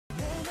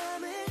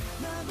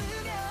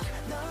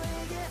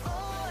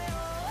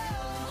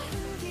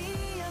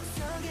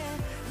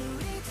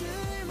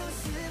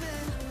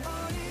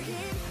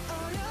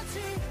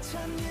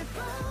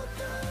Hello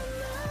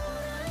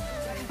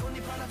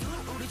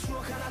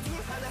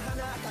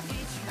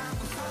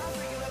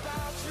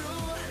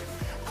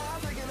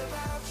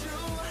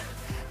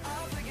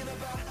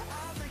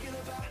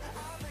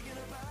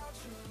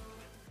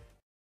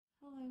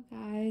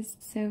guys,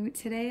 so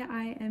today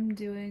I am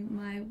doing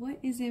my what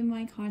is in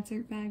my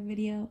concert bag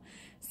video.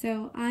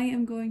 So I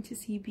am going to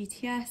see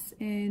BTS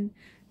in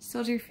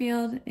Soldier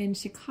Field in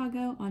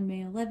Chicago on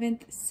May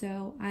 11th.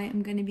 So I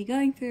am going to be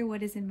going through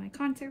what is in my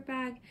concert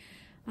bag.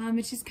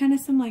 It's just kind of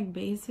some like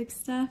basic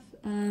stuff.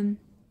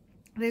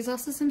 There's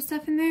also some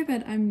stuff in there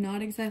that I'm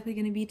not exactly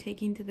going to be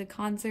taking to the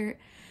concert.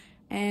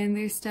 And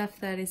there's stuff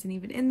that isn't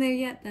even in there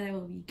yet that I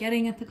will be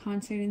getting at the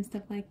concert and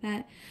stuff like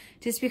that.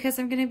 Just because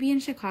I'm going to be in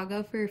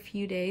Chicago for a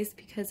few days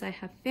because I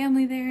have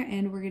family there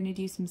and we're going to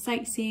do some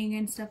sightseeing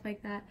and stuff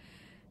like that.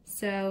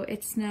 So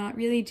it's not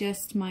really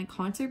just my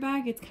concert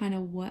bag, it's kind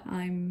of what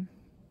I'm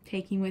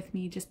taking with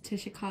me just to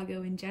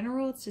Chicago in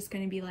general. It's just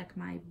going to be like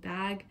my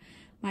bag,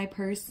 my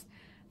purse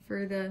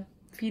for the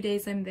few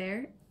days I'm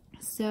there.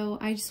 So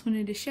I just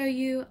wanted to show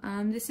you,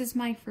 this is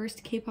my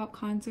first K-pop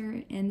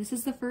concert and this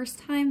is the first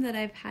time that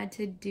I've had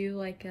to do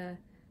like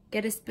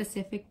get a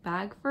specific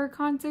bag for a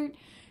concert.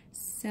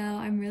 So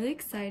I'm really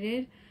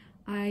excited.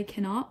 I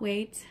cannot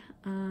wait.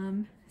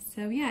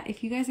 So yeah,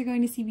 if you guys are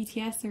going to see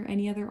BTS or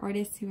any other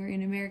artists who are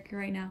in America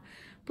right now,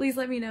 please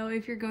let me know.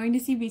 If you're going to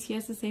see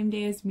BTS the same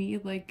day as me,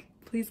 like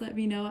please let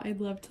me know.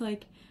 I'd love to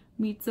like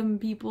meet some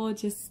people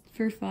just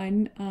for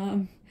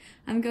fun.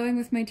 I'm going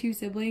with my 2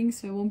 siblings,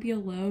 so I won't be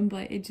alone,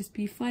 but it'd just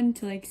be fun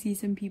to like see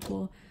some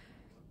people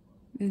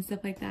and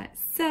stuff like that.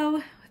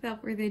 So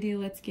without further ado,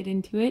 let's get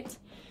into it.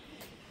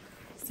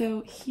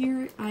 So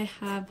here I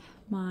have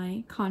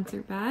my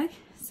concert bag.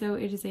 So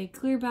it is a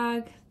clear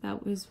bag.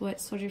 That was what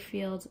Soldier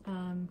Field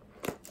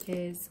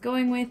is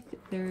going with.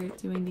 They're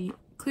doing the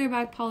clear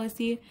bag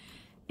policy,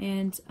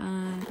 and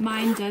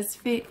mine does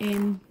fit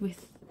in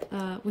with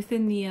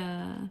within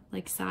the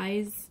like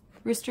size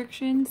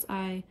restrictions.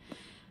 I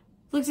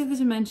looked at the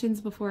dimensions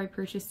before I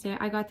purchased it.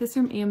 I got this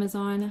from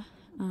Amazon.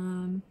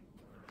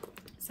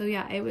 So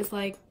yeah, it was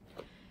like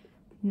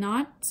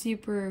not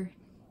super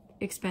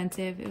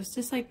expensive. It was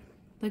just like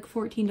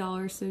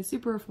 $14, so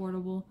super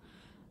affordable.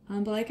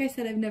 But like I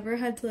said, I've never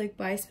had to like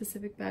buy a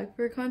specific bag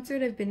for a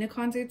concert. I've been to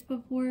concerts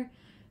before,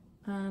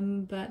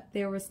 but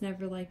there was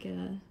never like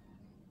a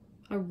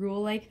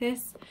rule like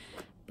this.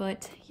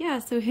 But yeah,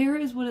 so here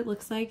is what it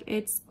looks like.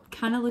 It's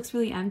kind of looks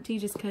really empty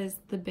just because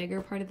the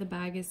bigger part of the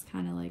bag is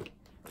kind of like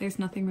there's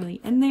nothing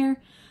really in there.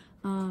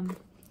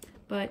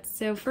 But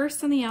so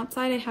first on the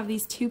outside I have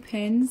these 2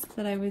 pins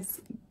that I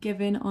was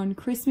given on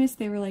Christmas.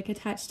 They were like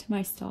attached to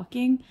my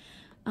stocking.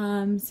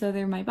 So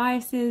they're my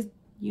biases,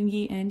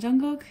 Yoongi and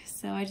Jungkook.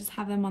 So I just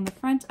have them on the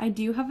front. I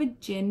do have a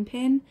Jin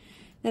pin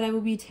that I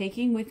will be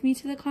taking with me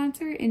to the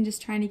concert and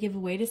just trying to give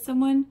away to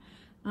someone,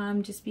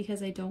 just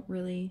because I don't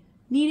really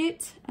need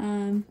it.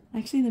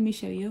 Actually, let me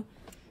show you.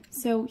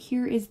 So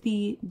here is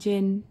the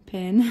Jin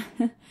pin.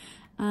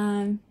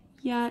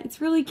 Yeah, it's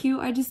really cute.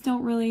 I just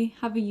don't really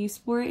have a use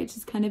for it. It's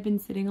just kind of been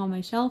sitting on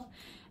my shelf.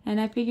 And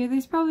I figure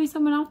there's probably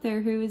someone out there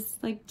who is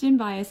like Jin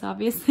bias,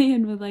 obviously,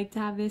 and would like to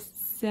have this.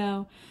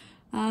 So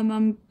I'm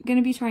going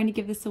to be trying to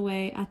give this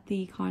away at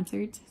the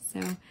concert. So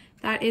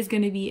that is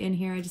going to be in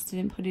here. I just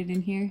didn't put it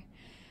in here.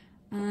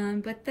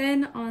 But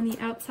then on the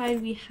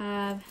outside we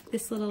have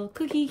this little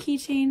cookie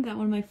keychain that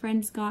one of my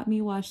friends got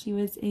me while she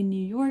was in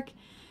New York.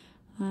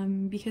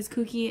 Because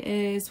Cookie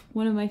is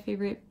one of my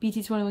favorite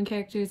BT21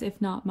 characters, if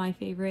not my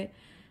favorite.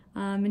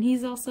 And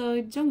he's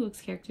also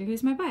Jungkook's character,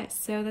 who's my bias,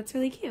 so that's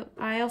really cute.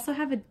 I also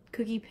have a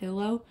Cookie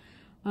pillow.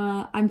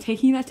 I'm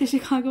taking that to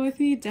Chicago with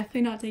me,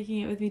 definitely not taking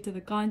it with me to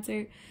the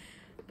concert.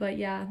 But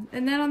yeah,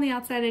 and then on the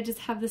outside I just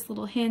have this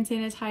little hand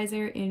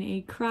sanitizer in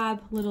a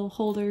crab little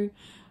holder,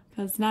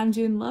 because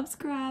Namjoon loves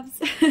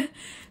crabs.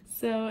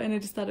 So, and I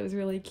just thought it was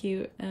really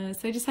cute.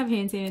 So I just have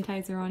hand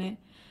sanitizer on it.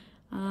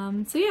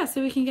 So yeah,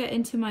 so we can get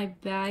into my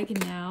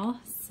bag now.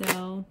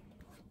 So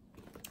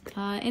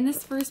in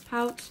this first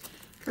pouch,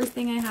 first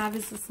thing I have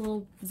is this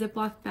little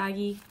Ziploc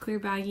baggie, clear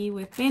baggie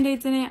with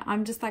band-aids in it.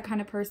 I'm just that kind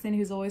of person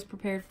who's always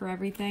prepared for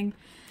everything.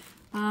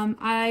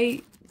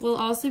 I will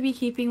also be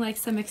keeping like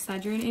some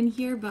Excedrin in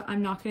here, but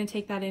I'm not going to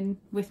take that in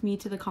with me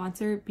to the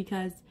concert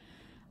because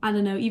I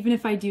don't know, even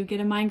if I do get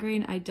a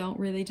migraine, I don't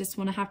really just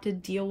want to have to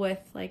deal with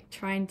like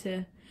trying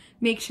to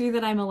make sure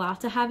that I'm allowed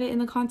to have it in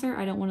the concert.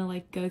 I don't want to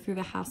like go through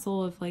the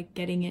hassle of like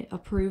getting it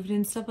approved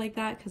and stuff like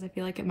that because I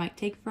feel like it might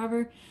take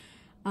forever.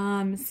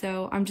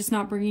 So I'm just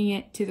not bringing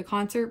it to the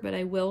concert, but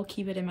I will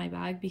keep it in my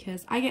bag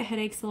because I get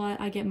headaches a lot.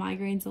 I get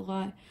migraines a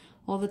lot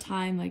all the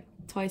time, like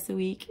twice a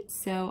week.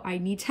 So I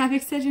need to have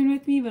Excedrin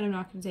with me, but I'm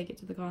not going to take it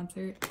to the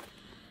concert.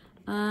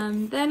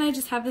 Then I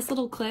just have this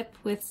little clip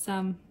with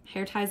some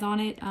hair ties on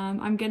it.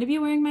 I'm going to be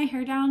wearing my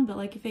hair down, but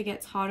like if it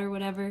gets hot or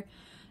whatever,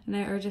 and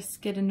or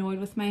just get annoyed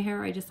with my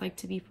hair, I just like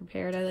to be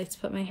prepared. I like to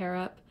put my hair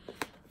up.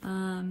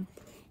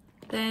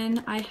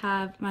 Then I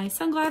have my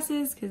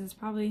sunglasses because it's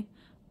probably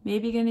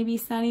maybe going to be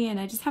sunny, and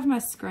I just have my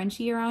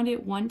scrunchie around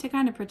it, one to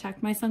kind of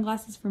protect my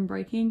sunglasses from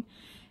breaking,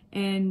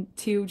 and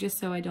 2, just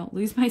so I don't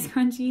lose my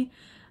scrunchie.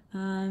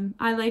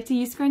 I like to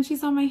use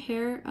scrunchies on my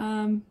hair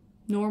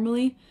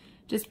normally,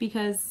 just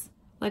because,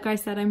 like I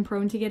said, I'm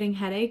prone to getting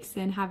headaches,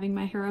 and having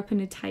my hair up in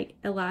a tight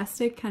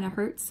elastic kind of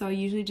hurts, so I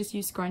usually just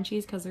use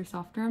scrunchies because they're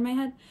softer on my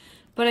head.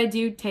 But I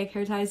do take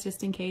hair ties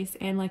just in case,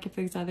 and like if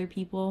there's other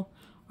people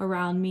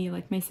around me,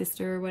 like my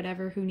sister or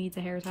whatever, who needs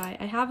a hair tie,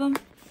 I have them.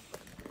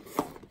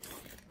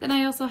 Then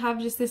I also have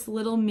just this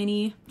little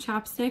mini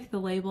chapstick. The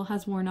label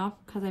has worn off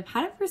because I've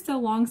had it for so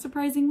long,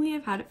 surprisingly.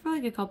 I've had it for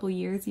like a couple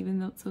years, even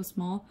though it's so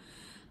small.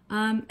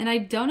 And I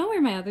don't know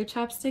where my other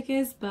chapstick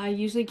is, but I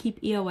usually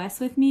keep EOS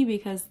with me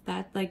because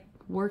that like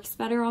works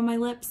better on my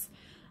lips.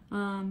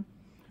 So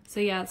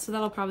yeah, so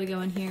that'll probably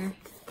go in here.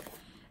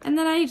 And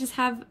then I just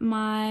have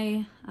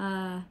my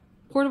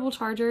portable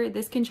charger.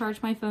 This can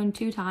charge my phone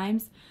 2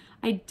 times.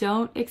 I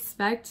don't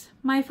expect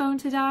my phone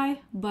to die,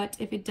 but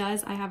if it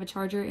does, I have a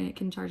charger and it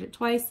can charge it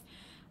twice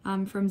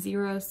from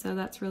 0, so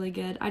that's really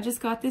good. I just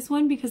got this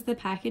one because the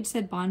package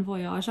said Bon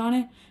Voyage on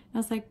it, and I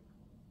was like,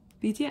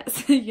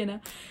 BTS, you know?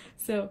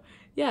 So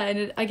yeah, and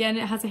it, again,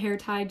 it has a hair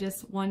tie,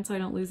 just 1 so I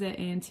don't lose it,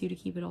 and 2 to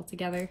keep it all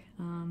together.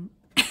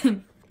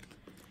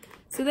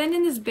 So then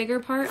in this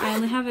bigger part, I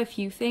only have a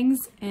few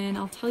things, and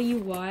I'll tell you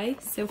why.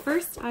 So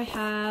first I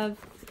have,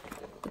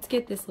 let's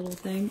get this little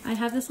thing. I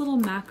have this little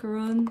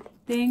macaron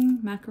thing,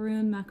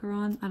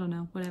 macaron, I don't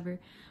know, whatever.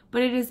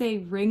 But it is a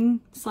ring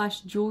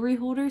 / jewelry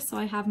holder, so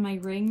I have my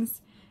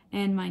rings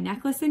and my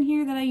necklace in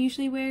here that I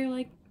usually wear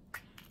like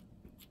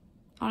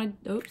on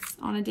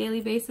a daily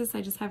basis.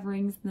 I just have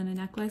rings and then a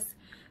necklace.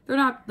 They're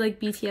not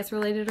like BTS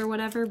related or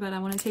whatever, but I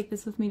want to take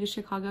this with me to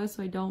Chicago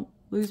so I don't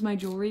lose my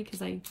jewelry,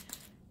 because I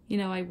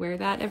wear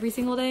that every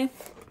single day.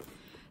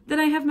 Then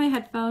I have my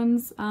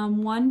headphones,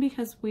 one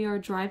because we are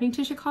driving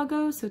to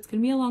Chicago, so it's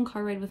gonna be a long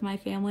car ride with my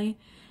family,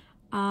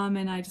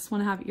 and I just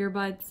want to have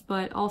earbuds,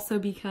 but also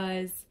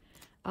because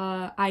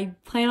I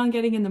plan on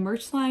getting in the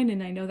merch line,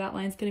 and I know that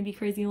line's gonna be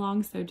crazy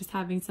long, so just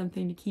having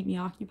something to keep me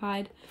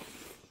occupied.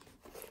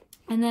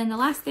 And then the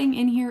last thing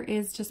in here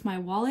is just my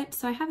wallet.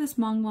 So I have this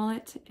Hmong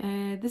wallet.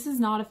 This is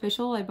not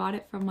official. I bought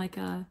it from like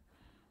a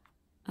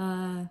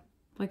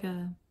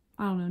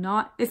I don't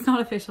know, it's not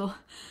official.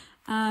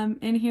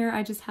 In here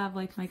I just have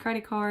like my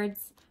credit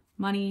cards,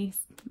 money.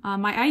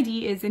 My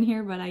ID is in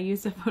here, but I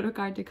used a photo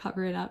card to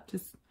cover it up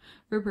just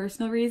for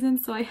personal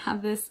reasons. So I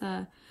have this,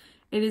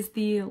 it is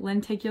the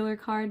lenticular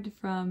card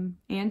from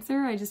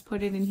Answer. I just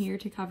put it in here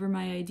to cover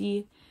my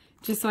ID,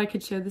 just so I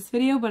could show this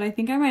video, but I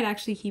think I might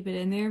actually keep it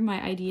in there.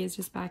 My ID is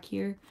just back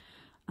here,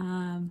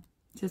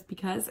 just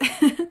because.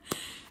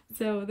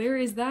 So there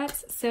is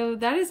that. So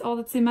that is all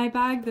that's in my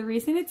bag. The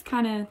reason it's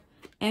kind of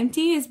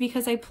empty is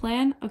because I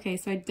plan, okay,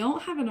 so I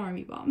don't have an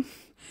army bomb.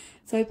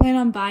 So I plan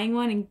on buying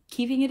one and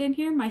keeping it in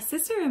here. My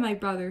sister and my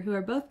brother, who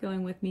are both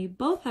going with me,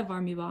 both have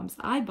army bombs.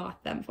 I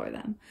bought them for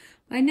them.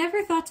 But I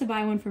never thought to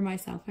buy one for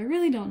myself. I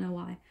really don't know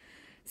why.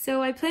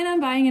 So I plan on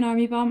buying an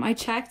army bomb. I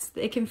checked,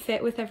 it can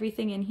fit with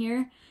everything in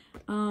here.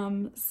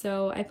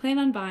 So I plan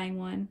on buying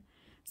one.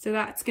 So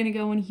that's gonna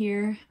go in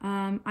here.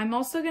 I'm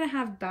also gonna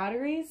have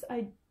batteries.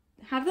 I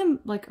have them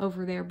like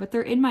over there, but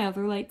they're in my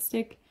other light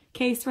stick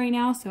case right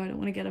now, so I don't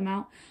want to get them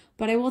out.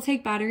 But I will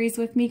take batteries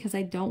with me because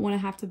I don't want to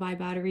have to buy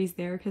batteries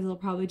there, because it'll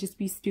probably just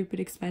be stupid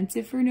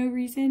expensive for no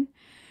reason.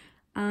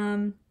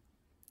 And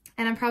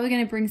I'm probably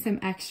going to bring some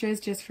extras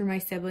just for my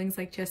siblings,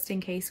 like just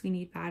in case we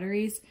need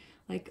batteries,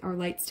 like our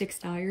light sticks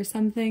die or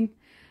something.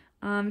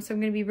 So I'm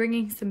going to be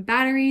bringing some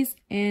batteries,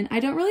 and I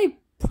don't really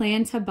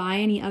plan to buy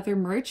any other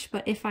merch,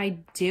 but if I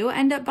do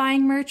end up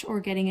buying merch or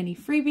getting any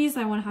freebies,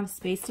 I want to have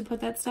space to put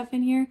that stuff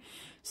in here.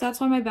 So that's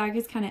why my bag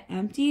is kind of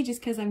empty, just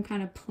because I'm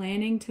kind of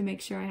planning to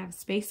make sure I have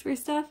space for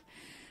stuff.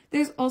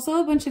 There's also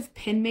a bunch of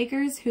pin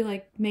makers who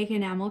like make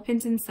enamel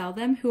pins and sell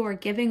them, who are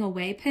giving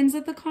away pins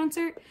at the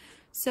concert.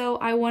 So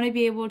I want to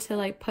be able to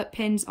like put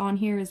pins on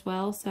here as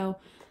well. So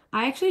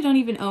I actually don't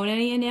even own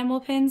any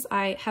enamel pins.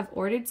 I have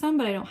ordered some,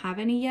 but I don't have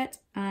any yet.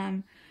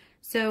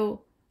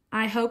 So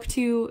I hope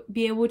to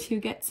be able to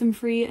get some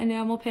free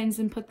enamel pins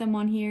and put them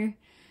on here,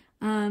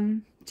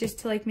 just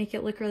to like make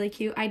it look really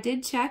cute. I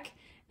did check,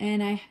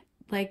 and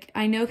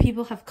I know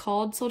people have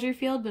called Soldier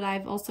Field, but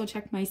I've also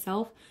checked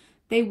myself.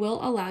 They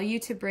will allow you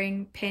to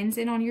bring pins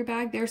in on your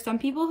bag. There are some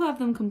people who have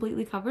them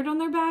completely covered on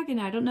their bag,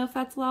 and I don't know if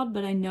that's allowed,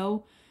 but I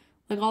know,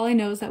 like, all I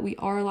know is that we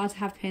are allowed to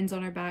have pins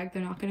on our bag.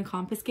 They're not going to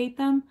confiscate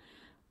them.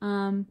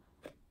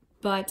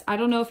 But I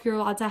don't know if you're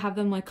allowed to have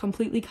them like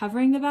completely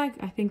covering the bag.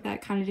 I think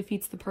that kind of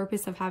defeats the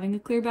purpose of having a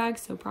clear bag,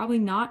 so probably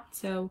not.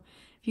 So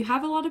if you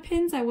have a lot of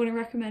pins, I wouldn't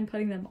recommend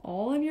putting them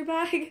all in your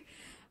bag,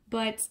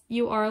 but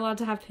you are allowed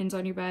to have pins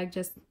on your bag.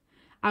 Just,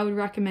 I would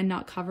recommend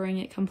not covering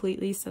it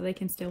completely so they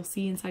can still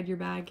see inside your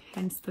bag,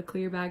 hence the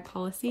clear bag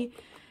policy.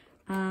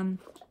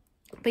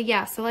 But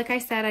yeah, so like I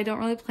said, I don't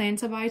really plan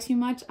to buy too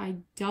much. I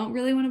don't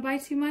really want to buy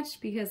too much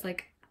because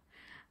like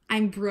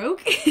I'm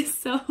broke,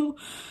 so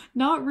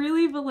not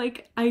really, but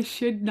like I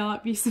should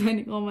not be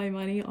spending all my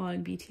money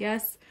on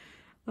BTS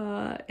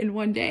in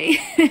one day.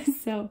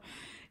 So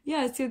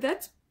yeah, so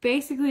that's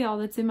basically all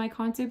that's in my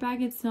concert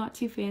bag. It's not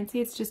too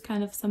fancy. It's just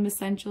kind of some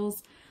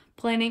essentials.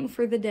 planning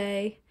for the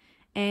day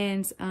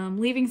and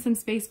leaving some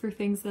space for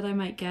things that I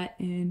might get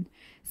and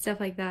stuff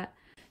like that.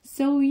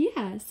 So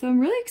yeah, so I'm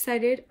really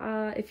excited.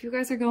 If you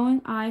guys are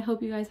going, I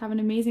hope you guys have an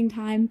amazing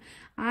time.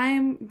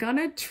 I'm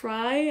gonna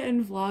try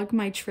and vlog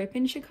my trip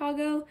in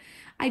Chicago.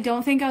 I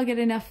don't think I'll get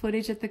enough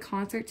footage at the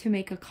concert to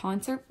make a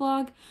concert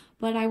vlog,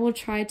 but I will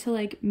try to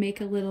like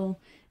make a little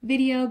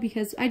video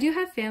because I do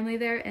have family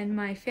there and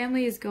my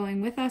family is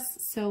going with us.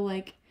 So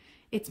like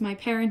it's my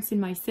parents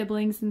and my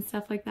siblings and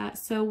stuff like that.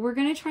 So we're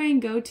gonna try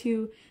and go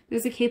to,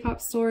 there's a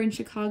K-pop store in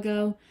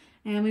Chicago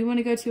and we want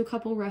to go to a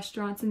couple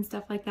restaurants and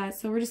stuff like that.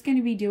 So we're just going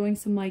to be doing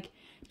some like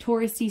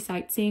touristy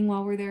sightseeing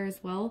while we're there as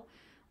well.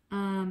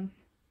 And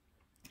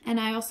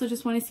I also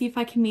just want to see if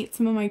I can meet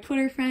some of my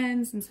Twitter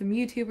friends and some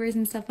YouTubers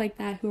and stuff like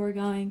that who are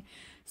going.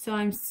 So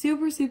I'm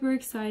super, super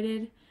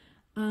excited.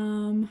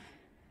 So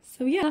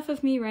yeah, enough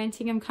of me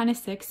ranting. I'm kind of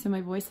sick, so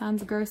my voice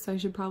sounds gross, so I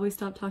should probably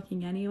stop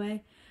talking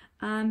anyway.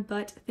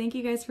 But thank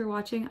you guys for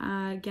watching.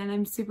 Again,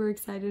 I'm super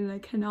excited and I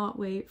cannot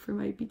wait for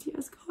my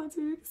BTS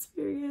concert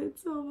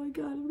experience. Oh my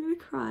god, I'm gonna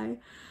cry.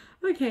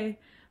 Okay,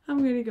 I'm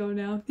gonna go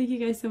now. Thank you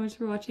guys so much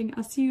for watching.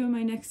 I'll see you in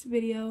my next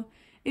video.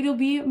 It'll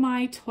be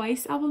my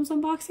Twice albums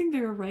unboxing.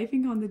 They're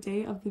arriving on the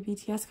day of the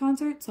BTS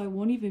concert, so I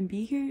won't even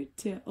be here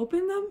to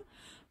open them.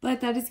 But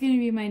that is gonna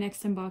be my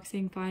next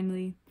unboxing,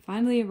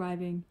 finally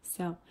arriving.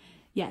 So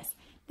yes,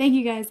 thank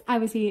you guys. I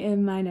will see you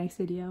in my next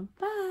video.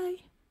 Bye!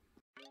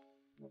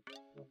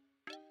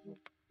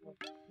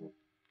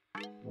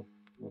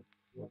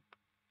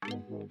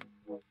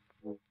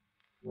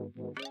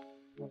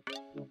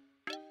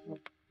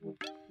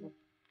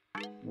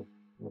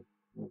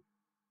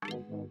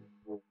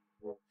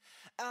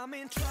 I'm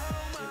in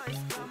trauma.